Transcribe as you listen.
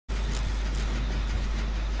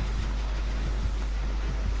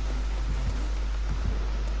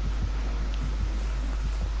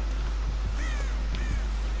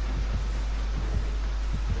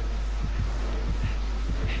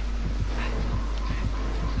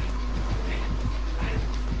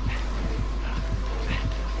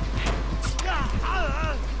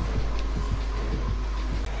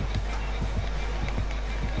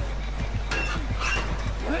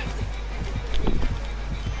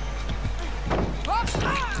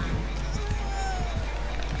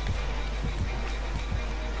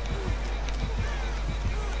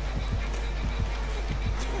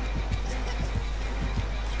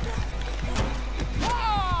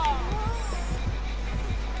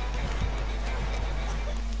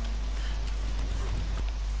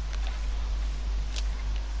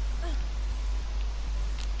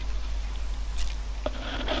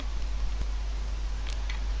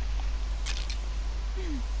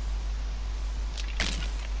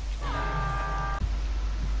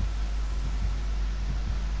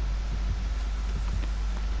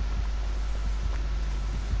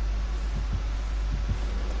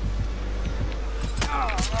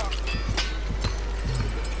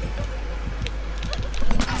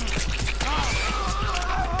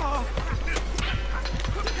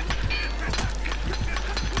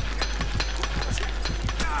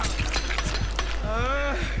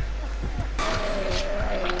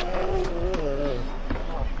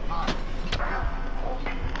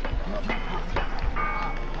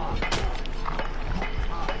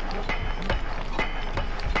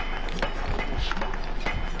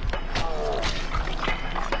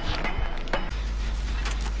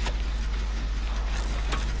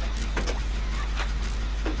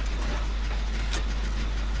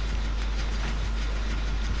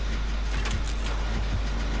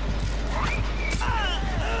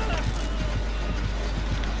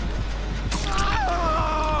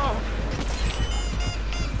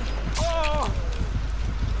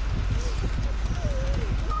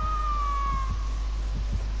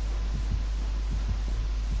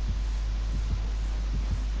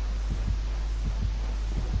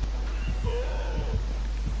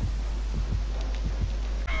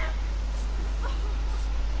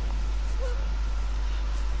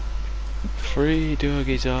Free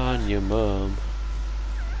doggies on your mum.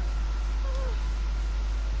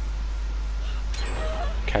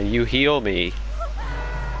 Can you heal me?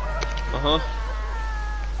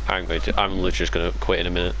 I'm literally just gonna quit in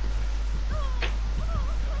a minute.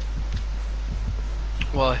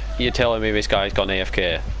 Why? You're telling me this guy's gone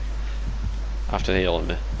AFK after healing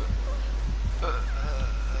me?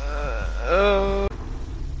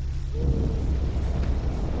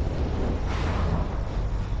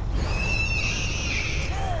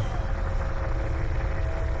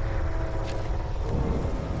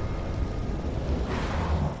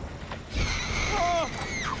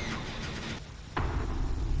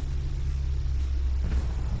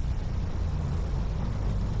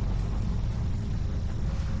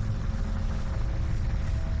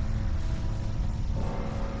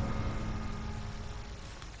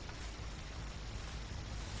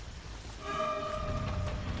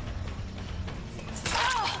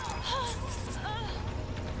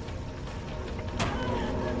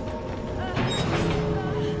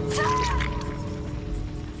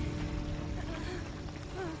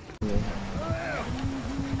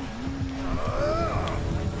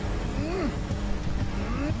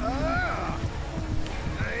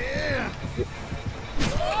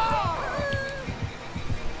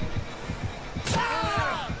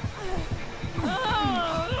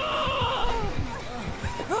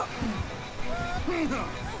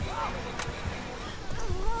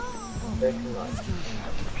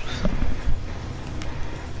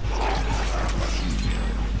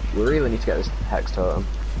 We really need to get this hex totem.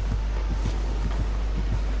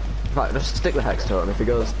 Right, just stick the hex totem. If he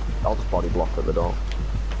goes, I'll just body block at the door.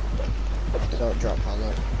 Don't drop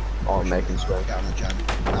pallet. Or make him swing. Get on the gen.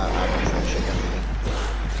 No, I don't finish it yet.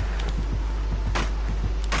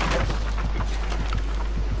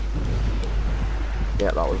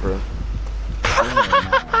 Yeah, that was rude.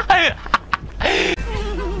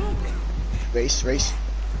 Race.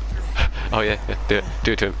 Oh yeah, do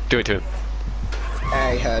it to him. Do it to him.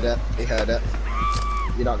 He heard it.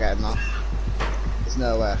 You're not getting that. There's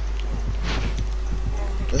nowhere.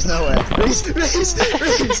 Reese!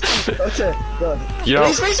 Okay, good. Yo.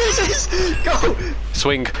 Reese! Go!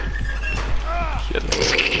 Swing.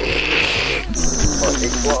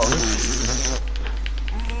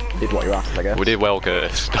 Did what you asked, I guess. We did well,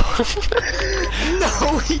 Curtis.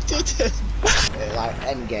 No, he didn't! Like,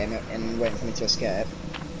 end game it and waiting for me to escape.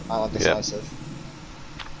 I'll have decisive.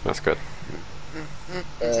 That's good.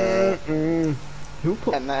 Who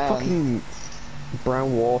put And then- fucking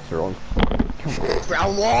brown water on?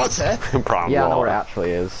 Brown water? Brown Yeah, I know water. where it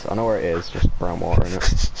actually is. I know where it is, just brown water in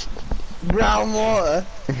it. Brown water?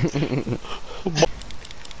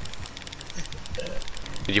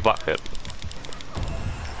 Did you backflip?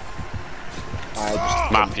 I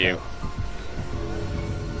just Matthew.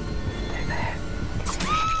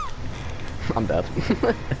 I'm dead.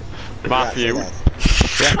 Matthew.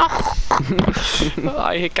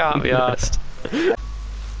 I can't be asked.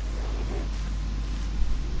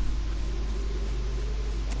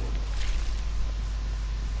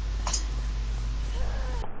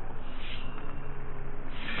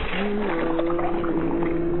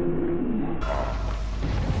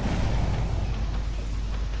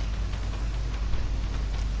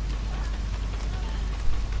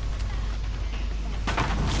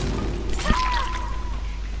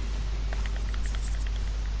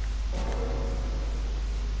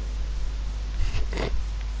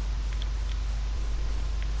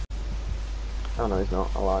 Oh no, he's not.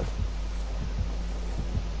 I lied.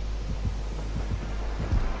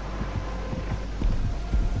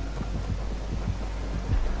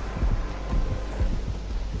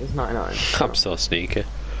 He's 99. I'm so sneaky.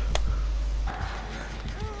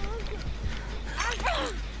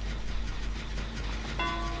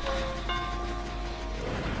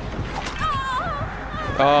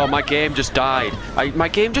 Oh, my game just died. My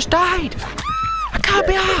game just died. I can't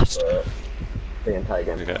be asked. The entire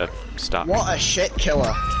game. I gotta stop. What a shit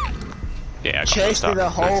killer. Yeah, I Chased me got the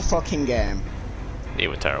whole Nice. fucking game. He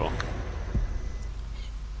was terrible.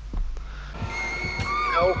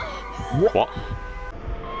 No. What?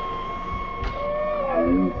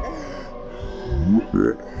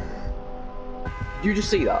 Did you just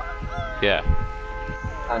see that? Yeah.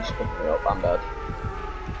 I'm just picking it up. I'm dead.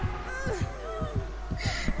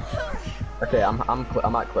 Okay, I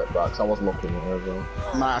might clip that because I was looking at her as well.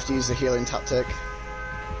 Might have to use the healing tactic.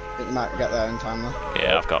 Think you might get there in time though.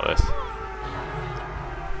 Yeah, I've got this.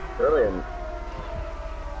 Brilliant.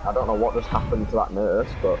 I don't know what just happened to that nurse,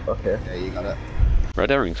 but okay. Yeah, you got it. Red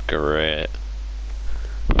herring's great.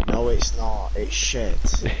 No, it's not. It's shit.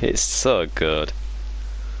 It's so good.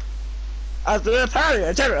 After repairing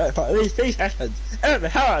a generator for at least 3 seconds, enter the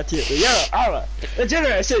power to the yellow armor. The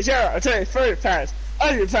generator says 0 until it's fully repaired.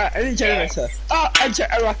 Only repair any generator. Enter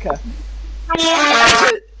a locker. Enter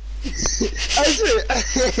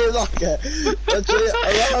a locker.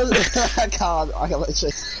 I can't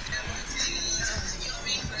literally.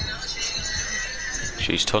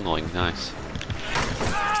 She's tunneling, nice.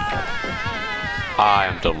 I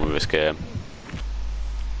am done with this game.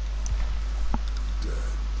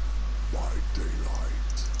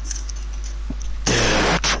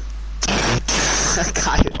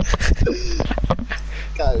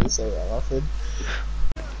 Can't even say that laughing.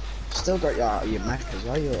 Still got you out of your mech as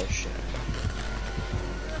well, you little shit.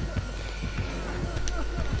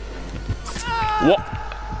 What?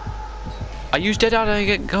 I use dead out, I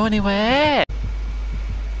didn't go anywhere.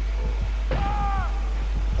 I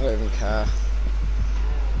don't even care.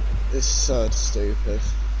 It's so stupid.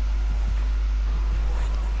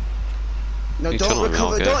 No, You don't tunneling,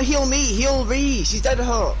 recover, okay. don't heal me, heal Reese, he's dead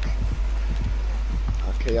hook.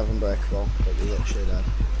 Okay, you have unbreakable, but you're literally dead.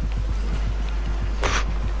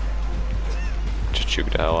 Just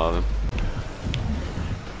choked the hell out of him.